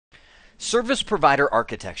Service provider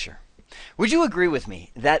architecture. Would you agree with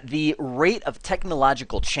me that the rate of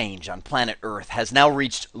technological change on planet Earth has now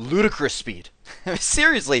reached ludicrous speed?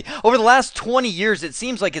 Seriously, over the last 20 years, it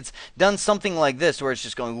seems like it's done something like this, where it's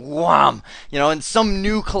just going wham, and some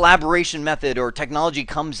new collaboration method or technology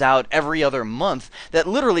comes out every other month that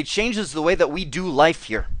literally changes the way that we do life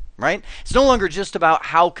here. Right? It's no longer just about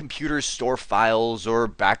how computers store files or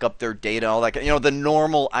back up their data, all that, the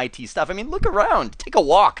normal IT stuff. I mean, look around, take a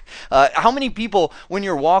walk. How many people, when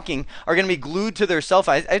you're walking, are going to be glued to their cell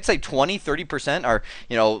phone? I'd say 20, 30% are,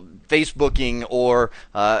 Facebooking or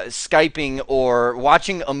Skyping or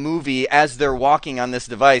watching a movie as they're walking on this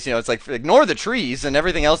device. It's like, ignore the trees and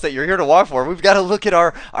everything else that you're here to walk for. We've got to look at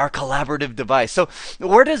our collaborative device. So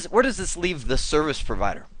where does this leave the service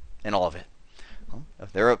provider in all of it?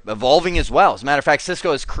 They're evolving as well. As a matter of fact,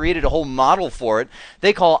 Cisco has created a whole model for it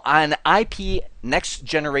they call an IP Next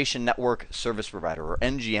Generation Network Service Provider, or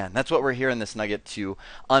NGN. That's what we're here in this nugget to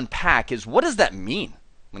unpack, is what does that mean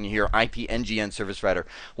when you hear IP NGN Service Provider?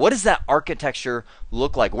 What does that architecture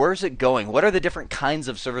look like? Where is it going? What are the different kinds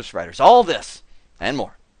of service providers? All this and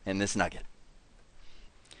more in this nugget.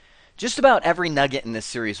 Just about every nugget in this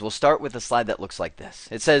series will start with a slide that looks like this.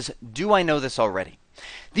 It says, do I know this already?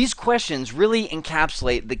 These questions really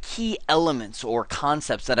encapsulate the key elements or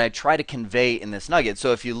concepts that I try to convey in this nugget.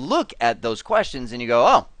 So if you look at those questions and you go,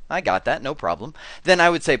 oh, I got that, no problem, then I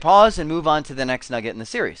would say pause and move on to the next nugget in the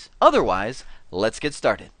series. Otherwise, let's get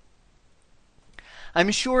started. I'm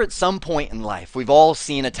sure at some point in life we've all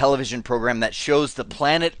seen a television program that shows the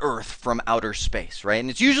planet Earth from outer space, right? And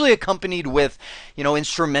it's usually accompanied with,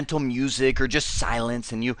 instrumental music or just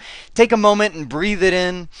silence, and you take a moment and breathe it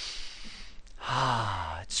in.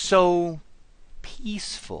 It's so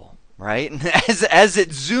peaceful, right? As it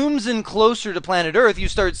zooms in closer to planet Earth, you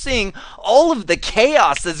start seeing all of the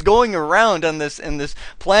chaos that's going around on this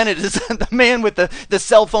planet. Is the man with the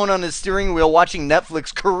cell phone on his steering wheel watching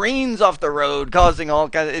Netflix careens off the road, causing all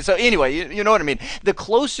kinds of... So anyway, you know what I mean. The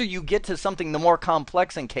closer you get to something, the more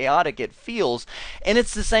complex and chaotic it feels. And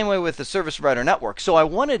it's the same way with the service provider network. So I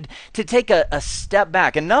wanted to take a step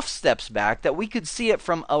back, enough steps back, that we could see it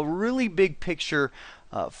from a really big picture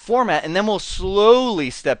format, and then we'll slowly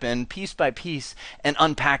step in piece by piece and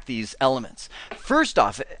unpack these elements. First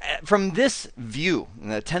off, from this view,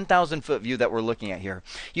 the 10,000 foot view that we're looking at here,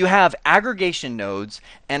 you have aggregation nodes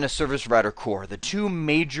and a service provider core, the two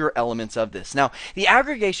major elements of this. Now, the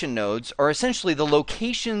aggregation nodes are essentially the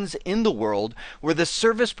locations in the world where the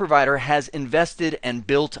service provider has invested and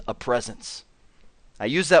built a presence. I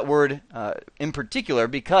use that word in particular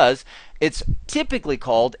because it's typically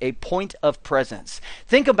called a point of presence.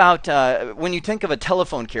 Think about when you think of a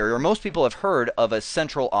telephone carrier, most people have heard of a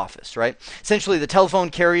central office, right? Essentially the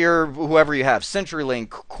telephone carrier, whoever you have, CenturyLink,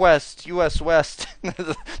 Quest, US West,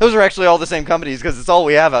 those are actually all the same companies because it's all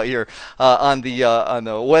we have out here on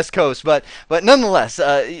the West Coast. But nonetheless,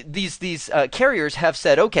 these carriers have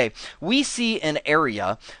said, okay, we see an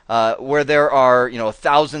area where there are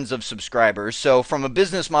thousands of subscribers. So from a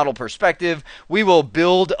business model perspective, we will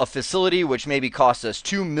build a facility which maybe costs us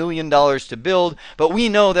 $2 million to build, but we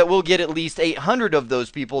know that we'll get at least 800 of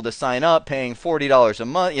those people to sign up, paying $40 a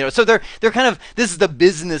month. So they're kind of, this is the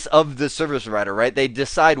business of the service provider, right? They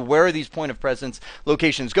decide where these point of presence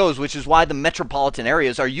locations goes, which is why the metropolitan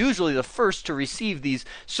areas are usually the first to receive these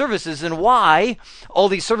services, and why all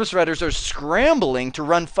these service providers are scrambling to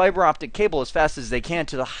run fiber optic cable as fast as they can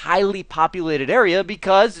to the highly populated area,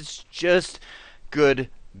 because it's just good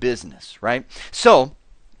business, right? So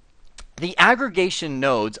the aggregation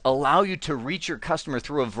nodes allow you to reach your customer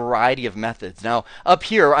through a variety of methods. Now, up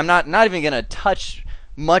here, I'm not even going to touch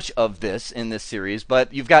much of this in this series,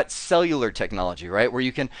 but you've got cellular technology, right, where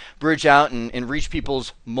you can bridge out and reach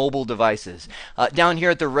people's mobile devices. Down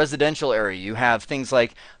here at the residential area, you have things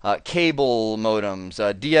like cable modems,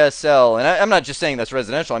 DSL, and I'm not just saying that's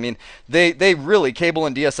residential. I mean, they really, cable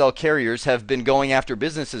and DSL carriers have been going after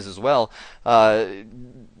businesses as well,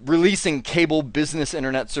 releasing cable business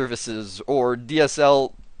internet services or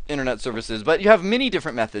DSL internet services. But you have many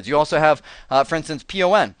different methods. You also have, for instance,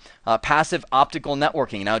 PON, passive optical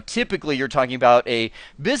networking. Now, typically you're talking about a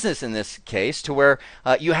business in this case, to where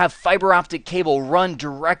you have fiber optic cable run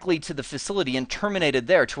directly to the facility and terminated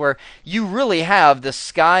there, to where you really have the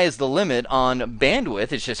sky is the limit on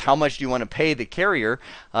bandwidth. It's just how much do you want to pay the carrier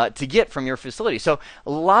to get from your facility. So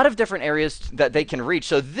a lot of different areas that they can reach.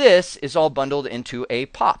 So this is all bundled into a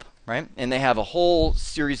POP. Right? And they have a whole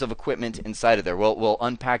series of equipment inside of there. We'll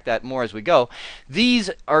unpack that more as we go.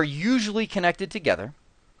 These are usually connected together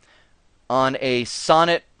on a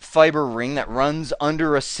sonnet fiber ring that runs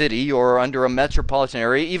under a city or under a metropolitan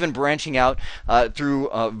area, even branching out through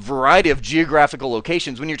a variety of geographical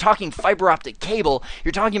locations. When you're talking fiber optic cable,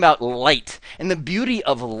 you're talking about light. And the beauty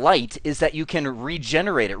of light is that you can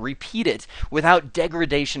regenerate it, repeat it, without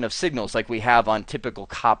degradation of signals like we have on typical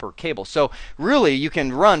copper cable. So really, you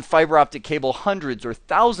can run fiber optic cable hundreds or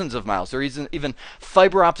thousands of miles. There is even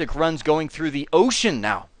fiber optic runs going through the ocean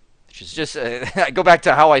now. Which is just, I go back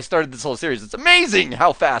to how I started this whole series. It's amazing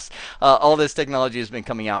how fast all this technology has been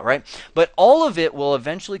coming out, right? But all of it will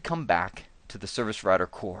eventually come back to the service router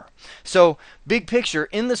core. So big picture,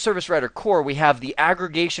 in the service router core, we have the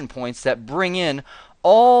aggregation points that bring in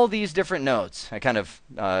all these different nodes. I kind of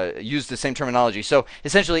use the same terminology. So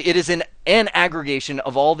essentially, it is an aggregation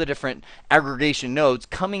of all the different aggregation nodes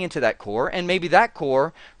coming into that core, and maybe that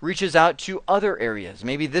core reaches out to other areas.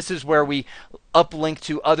 Maybe this is where we uplink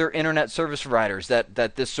to other internet service providers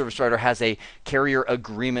that this service provider has a carrier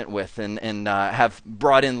agreement with and have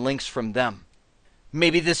brought in links from them.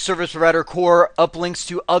 Maybe this service provider core uplinks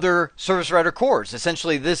to other service provider cores.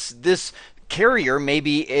 Essentially, this carrier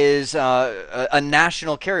maybe is a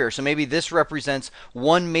national carrier. So maybe this represents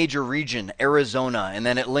one major region, Arizona, and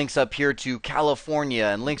then it links up here to California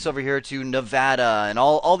and links over here to Nevada and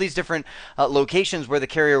all these different locations where the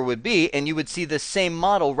carrier would be, and you would see the same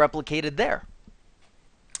model replicated there.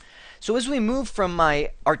 So as we move from my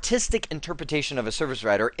artistic interpretation of a service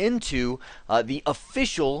provider into the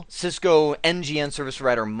official Cisco NGN service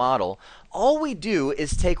provider model, all we do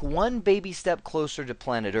is take one baby step closer to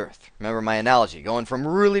planet Earth. Remember my analogy, going from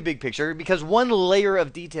really big picture, because one layer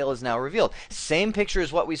of detail is now revealed. Same picture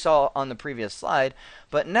as what we saw on the previous slide,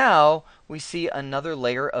 but now we see another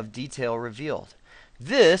layer of detail revealed.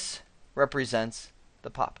 This represents the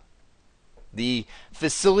POP, the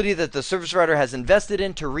facility that the service provider has invested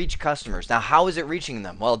in to reach customers. Now, how is it reaching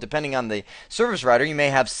them? Well, depending on the service provider, you may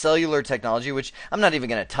have cellular technology, which I'm not even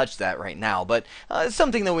going to touch that right now, but it's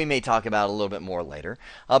something that we may talk about a little bit more later.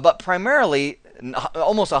 But primarily,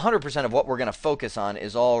 almost 100% of what we're going to focus on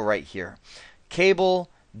is all right here. Cable,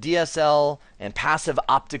 DSL, and passive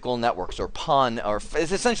optical networks, or PON, or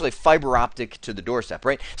it's essentially fiber optic to the doorstep,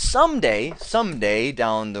 right? Someday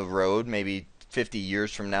down the road, maybe 50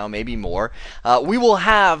 years from now, maybe more, we will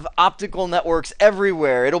have optical networks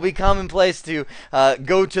everywhere. It'll be commonplace to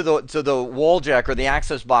go to the wall jack or the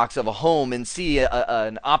access box of a home and see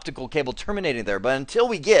an optical cable terminating there. But until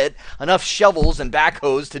we get enough shovels and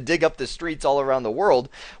backhoes to dig up the streets all around the world,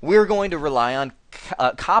 we're going to rely on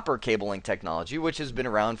copper cabling technology, which has been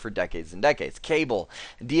around for decades and decades. Cable,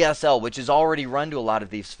 DSL, which is already run to a lot of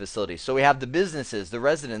these facilities. So we have the businesses, the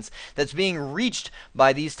residents, that's being reached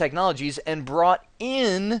by these technologies and brought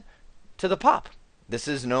in to the POP. This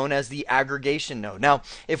is known as the aggregation node. Now,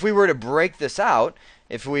 if we were to break this out,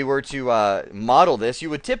 if we were to model this, you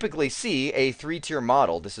would typically see a three-tier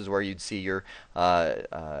model. This is where you'd see your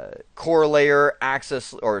core layer,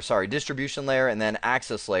 distribution layer, and then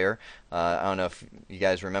access layer. I don't know if you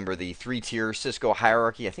guys remember the three-tier Cisco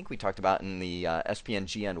hierarchy. I think we talked about in the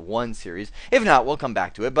SPNGN 1 series. If not, we'll come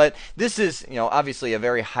back to it. But this is, obviously a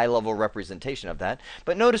very high-level representation of that.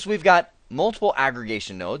 But notice we've got multiple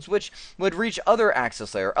aggregation nodes, which would reach other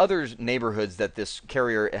access layer, other neighborhoods that this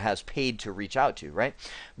carrier has paid to reach out to, right?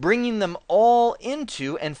 Bringing them all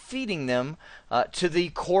into and feeding them to the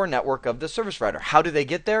core network of the service provider. How do they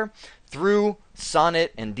get there? Through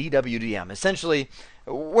SONET and DWDM. Essentially,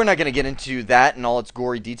 we're not going to get into that in all its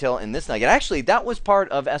gory detail in this nugget. Actually, that was part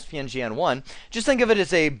of SPNGN 1. Just think of it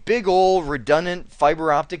as a big old redundant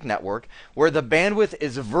fiber optic network where the bandwidth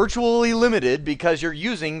is virtually limited because you're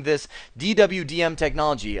using this DWDM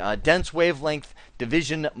technology, dense wavelength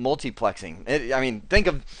division multiplexing. Think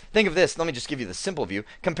of this. Let me just give you the simple view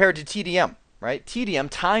compared to TDM. Right? TDM,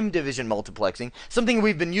 time division multiplexing, something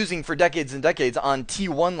we've been using for decades and decades on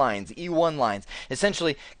T1 lines, E1 lines,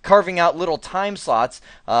 essentially carving out little time slots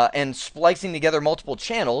and splicing together multiple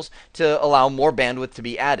channels to allow more bandwidth to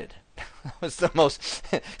be added. That was the most,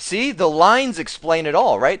 see, the lines explain it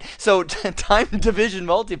all, right? So time division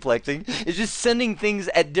multiplexing is just sending things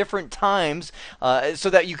at different times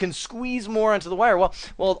so that you can squeeze more onto the wire.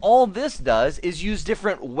 Well, all this does is use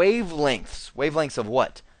different wavelengths. Wavelengths of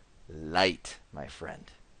what? Light, my friend.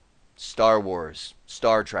 Star Wars,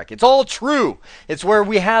 Star Trek. It's all true. It's where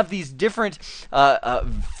we have these different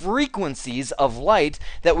frequencies of light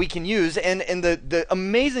that we can use. And the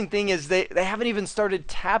amazing thing is they haven't even started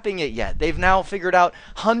tapping it yet. They've now figured out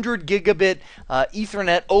 100 gigabit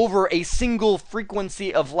Ethernet over a single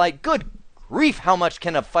frequency of light. Good grief, how much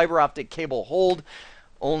can a fiber optic cable hold?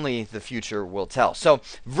 only the future will tell. So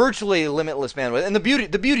virtually limitless bandwidth, and the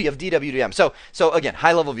beauty of DWDM. So again,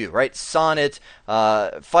 high level view, right? Sonnet,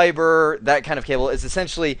 fiber, that kind of cable is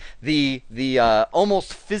essentially the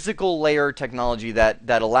almost physical layer technology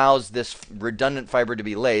that allows this redundant fiber to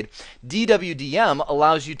be laid. DWDM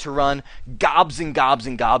allows you to run gobs and gobs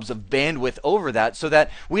and gobs of bandwidth over that, so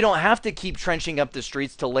that we don't have to keep trenching up the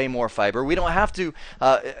streets to lay more fiber. We don't have to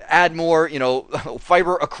add more,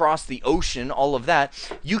 fiber across the ocean. All of that,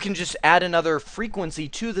 you can just add another frequency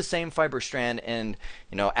to the same fiber strand and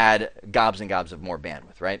add gobs and gobs of more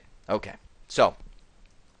bandwidth, right? Okay, so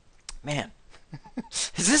man.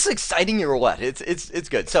 Is this exciting or what? It's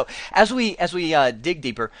good. So as we dig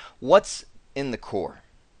deeper, what's in the core?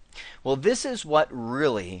 Well, this is what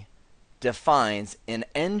really defines an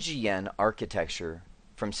NGN architecture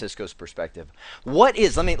from Cisco's perspective. What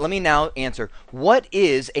is, let me now answer, what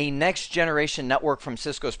is a next generation network from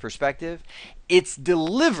Cisco's perspective? It's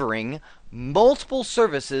delivering multiple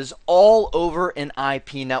services all over an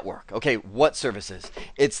IP network. Okay, what services?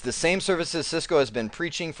 It's the same services Cisco has been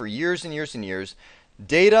preaching for years and years and years: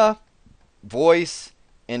 data, voice,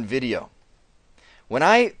 and video. When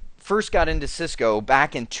I first got into Cisco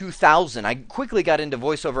back in 2000, I quickly got into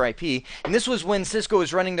voice over IP, and this was when Cisco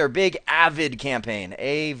was running their big AVID campaign,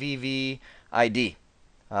 AVVID.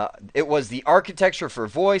 It was the architecture for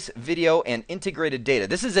voice, video, and integrated data.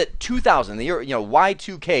 This is at 2000, the year,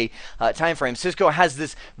 Y2K timeframe. Cisco has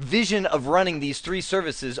this vision of running these three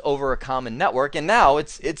services over a common network, and now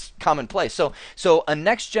it's commonplace. So a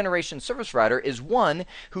next generation service provider is one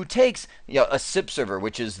who takes a SIP server,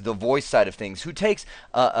 which is the voice side of things, who takes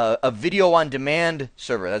a video on demand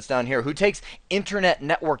server, that's down here, who takes internet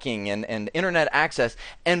networking and internet access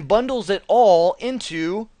and bundles it all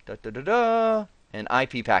into an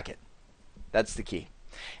IP packet. That's the key.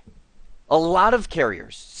 A lot of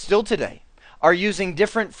carriers still today are using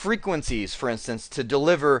different frequencies, for instance, to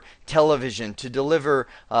deliver television, to deliver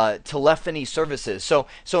telephony services.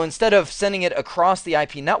 So instead of sending it across the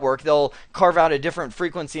IP network, they'll carve out a different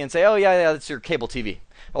frequency and say, oh yeah, that's your cable TV.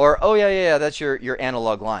 Or, oh yeah, that's your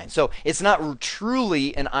analog line. So it's not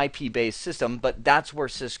truly an IP-based system, but that's where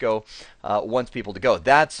Cisco wants people to go.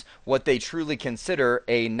 That's what they truly consider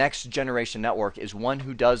a next generation network, is one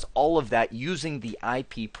who does all of that using the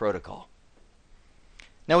IP protocol.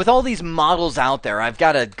 Now, with all these models out there, I've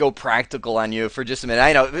got to go practical on you for just a minute.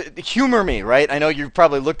 I know, humor me, right? I know you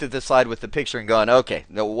probably looked at this slide with the picture and gone, okay,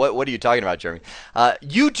 no, what are you talking about, Jeremy?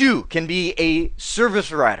 You too can be a service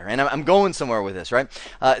provider, and I'm going somewhere with this, right?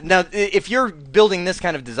 Now, if you're building this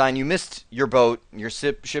kind of design, you missed your boat, your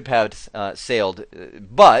ship had sailed,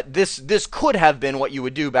 but this could have been what you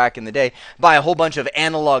would do back in the day: buy a whole bunch of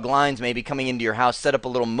analog lines maybe coming into your house, set up a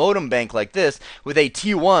little modem bank like this with a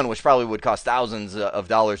T1, which probably would cost thousands of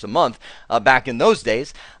dollars a month back in those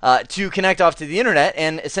days, to connect off to the internet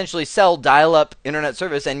and essentially sell dial-up internet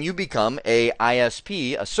service, and you become a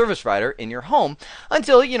ISP, a service provider, in your home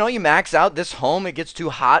until you max out this home. It gets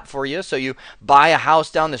too hot for you, so you buy a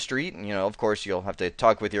house down the street, and of course you'll have to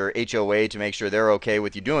talk with your HOA to make sure they're okay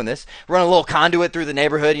with you doing this. Run a little conduit through the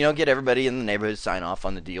neighborhood, get everybody in the neighborhood to sign off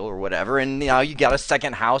on the deal or whatever, and you got a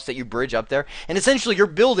second house that you bridge up there, and essentially you're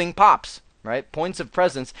building POPs, right? Points of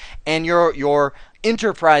presence, and your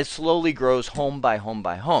enterprise slowly grows home by home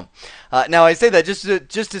by home. Now, I say that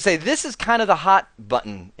just to say this is kind of the hot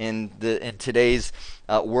button in today's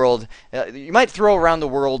world. You might throw around the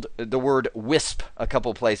word WISP a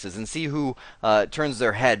couple places and see who turns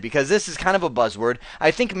their head, because this is kind of a buzzword,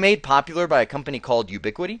 I think, made popular by a company called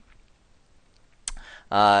Ubiquiti,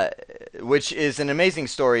 which is an amazing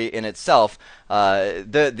story in itself.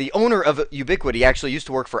 The owner of Ubiquiti actually used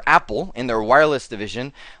to work for Apple in their wireless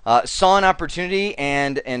division, saw an opportunity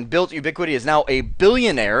and built Ubiquiti. Is now a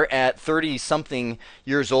billionaire at 30-something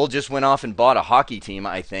years old. Just went off and bought a hockey team,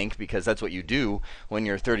 I think, because that's what you do when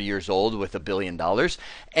you're 30 years old with $1 billion.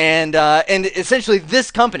 And essentially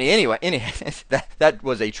this company, anyway that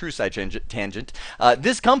was a true side tangent.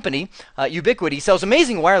 This company, Ubiquiti, sells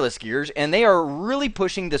amazing wireless gears, and they are really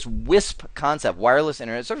pushing this WISP concept, wireless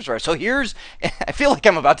internet service provider. So here's, I feel like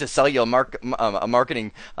I'm about to sell you a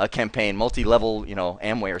marketing campaign, multi-level,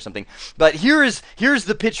 Amway or something. But here's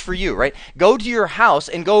the pitch for you, right? Go to your house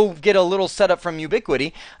and go get a little setup from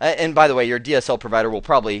Ubiquiti. And by the way, your DSL provider will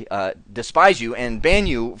probably despise you and ban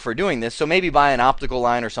you for doing this. So maybe buy an optical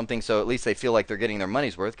line or something, so at least they feel like they're getting their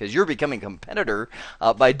money's worth, because you're becoming a competitor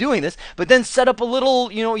by doing this. But then set up a little,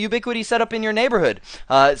 Ubiquiti setup in your neighborhood.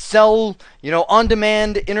 Sell, on-demand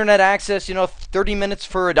internet access, 30 minutes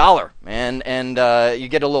for $1, and you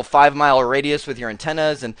get a little 5-mile radius with your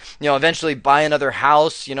antennas, and eventually buy another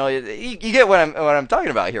house. You get what I'm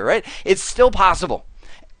talking about here, right? It's still possible.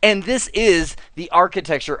 And this is the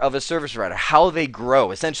architecture of a service provider, how they grow.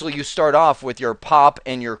 Essentially, you start off with your POP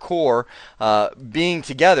and your core being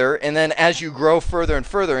together, and then as you grow further and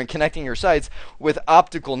further and connecting your sites with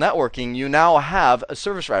optical networking, you now have a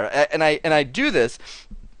service provider. And I do this.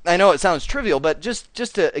 I know it sounds trivial, but just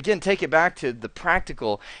to again take it back to the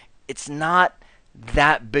practical, it's not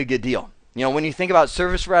that big a deal. You know, when you think about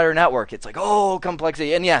service provider network, it's like, oh,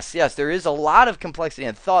 complexity. And yes, there is a lot of complexity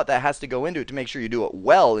and thought that has to go into it to make sure you do it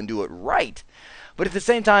well and do it right. But at the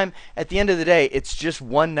same time, at the end of the day, it's just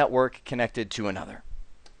one network connected to another.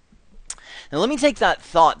 Now let me take that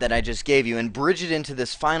thought that I just gave you and bridge it into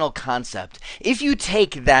this final concept. If you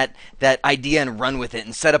take that idea and run with it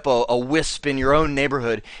and set up a WISP in your own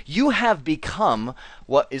neighborhood, you have become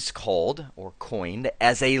what is called or coined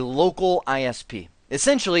as a local ISP.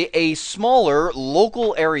 Essentially a smaller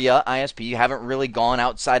local area ISP. You haven't really gone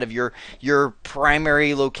outside of your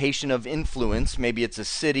primary location of influence. Maybe it's a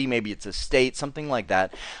city, maybe it's a state, something like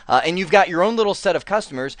that. And you've got your own little set of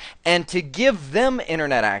customers, and to give them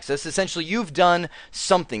internet access, essentially you've done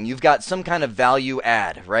something. You've got some kind of value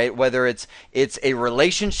add, right? Whether it's a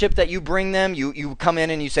relationship that you bring them, you come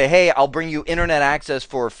in and you say, hey, I'll bring you internet access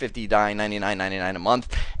for $50.99 a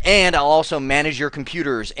month, and I'll also manage your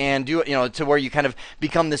computers and do it, you know, to where you kind of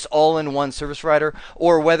become this all-in-one service provider,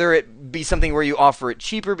 or whether it be something where you offer it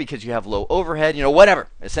cheaper because you have low overhead, you know, whatever.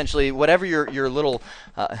 Essentially, whatever your little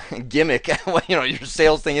gimmick, you know, your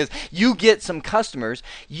sales thing is, you get some customers,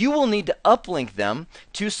 you will need to uplink them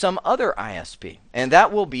to some other ISP. And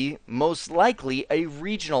that will be most likely a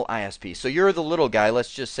regional ISP. So you're the little guy,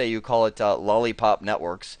 let's just say you call it Lollipop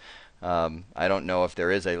Networks. I don't know if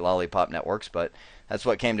there is a Lollipop Networks, but that's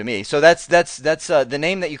what came to me. So that's the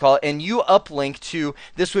name that you call it, and you uplink to,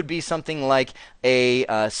 this would be something like a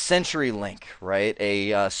CenturyLink, right?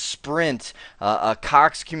 A Sprint, a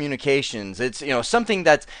Cox Communications. It's, you know, something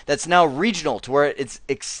that's now regional to where it's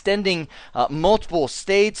extending multiple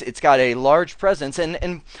states. It's got a large presence,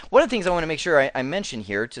 and one of the things I want to make sure I mention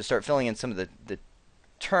here to start filling in some of the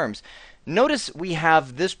terms. Notice we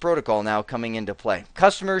have this protocol now coming into play.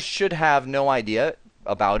 Customers should have no idea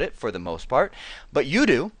about it for the most part, but you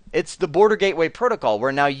do. It's the Border Gateway Protocol,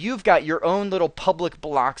 where now you've got your own little public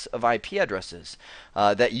blocks of IP addresses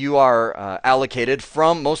that you are allocated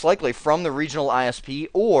from, most likely from the regional ISP,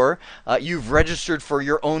 or you've registered for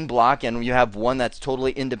your own block and you have one that's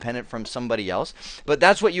totally independent from somebody else. But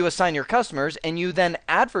that's what you assign your customers, and you then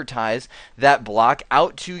advertise that block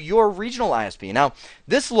out to your regional ISP. Now,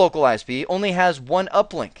 this local ISP only has one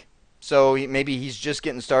uplink. So maybe he's just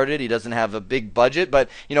getting started. He doesn't have a big budget, but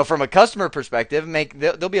you know, from a customer perspective,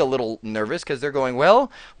 they'll be a little nervous because they're going,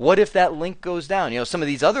 well, what if that link goes down? You know, some of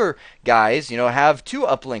these other guys, you know, have two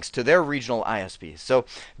uplinks to their regional ISPs. So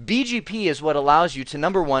BGP is what allows you to,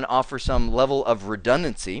 number one, offer some level of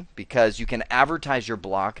redundancy because you can advertise your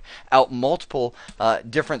block out multiple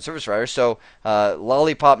different service providers. So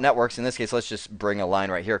Lollipop Networks, in this case, let's just bring a line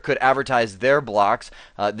right here, could advertise their blocks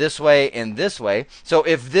this way and this way. So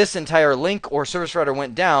if this entire link or service provider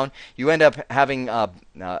went down, you end up having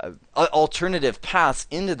alternative paths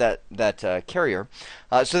into that carrier.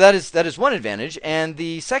 So that is one advantage, and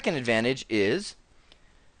the second advantage is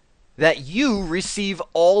that you receive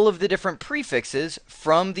all of the different prefixes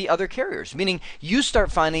from the other carriers, meaning you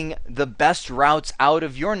start finding the best routes out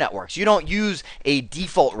of your networks. You don't use a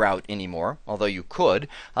default route anymore, although you could.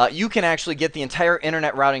 You can actually get the entire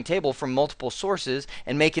internet routing table from multiple sources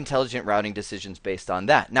and make intelligent routing decisions based on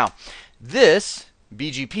that. Now, this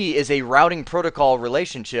BGP is a routing protocol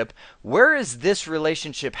relationship. Where is this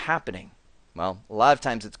relationship happening? Well, a lot of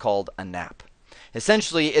times it's called a NAP.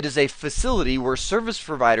 Essentially, it is a facility where service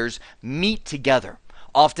providers meet together.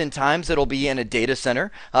 Oftentimes, it'll be in a data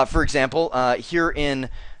center. For example, here in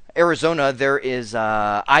Arizona, there is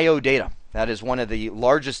IO Data. That is one of the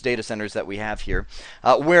largest data centers that we have here,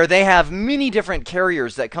 where they have many different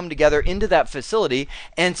carriers that come together into that facility,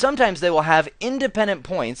 and sometimes they will have independent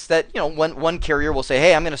points that, you know, one carrier will say,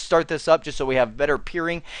 hey, I'm going to start this up just so we have better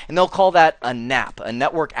peering, and they'll call that a NAP, a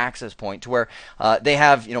network access point, to where they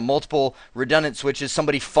have, you know, multiple redundant switches.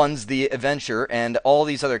 Somebody funds the venture, and all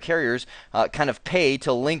these other carriers kind of pay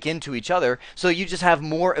to link into each other, so you just have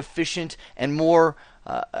more efficient and more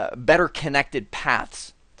better connected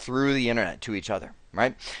paths through the internet to each other,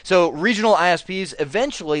 right? So regional ISPs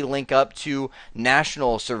eventually link up to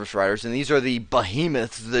national service providers, and these are the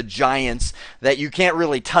behemoths, the giants that you can't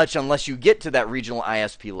really touch unless you get to that regional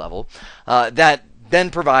ISP level, that then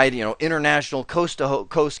provide, you know, international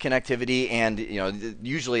coast-to-coast connectivity, and, you know,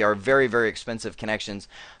 usually are very, very expensive connections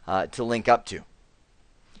to link up to.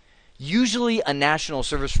 Usually a national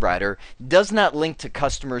service provider does not link to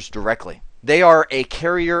customers directly. They are a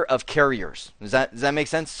carrier of carriers. Does that make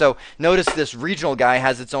sense? So notice this regional guy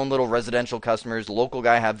has its own little residential customers. The local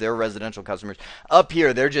guy have their residential customers. Up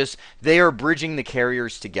here, they are bridging the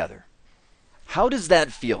carriers together. How does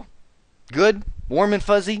that feel? Good? Warm and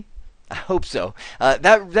fuzzy? I hope so.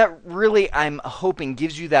 That really, I'm hoping,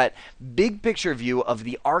 gives you that big picture view of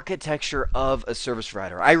the architecture of a service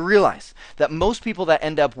provider. I realize that most people that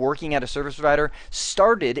end up working at a service provider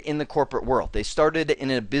started in the corporate world. They started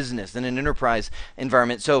in a business, in an enterprise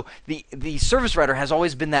environment. So the service provider has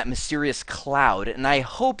always been that mysterious cloud, and I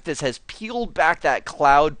hope this has peeled back that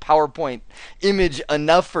cloud PowerPoint image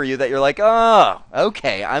enough for you that you're like, oh,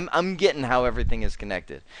 okay, I'm getting how everything is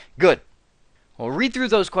connected. Good. Well, read through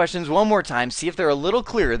those questions one more time, see if they're a little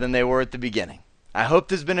clearer than they were at the beginning. I hope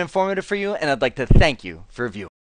this has been informative for you, and I'd like to thank you for viewing.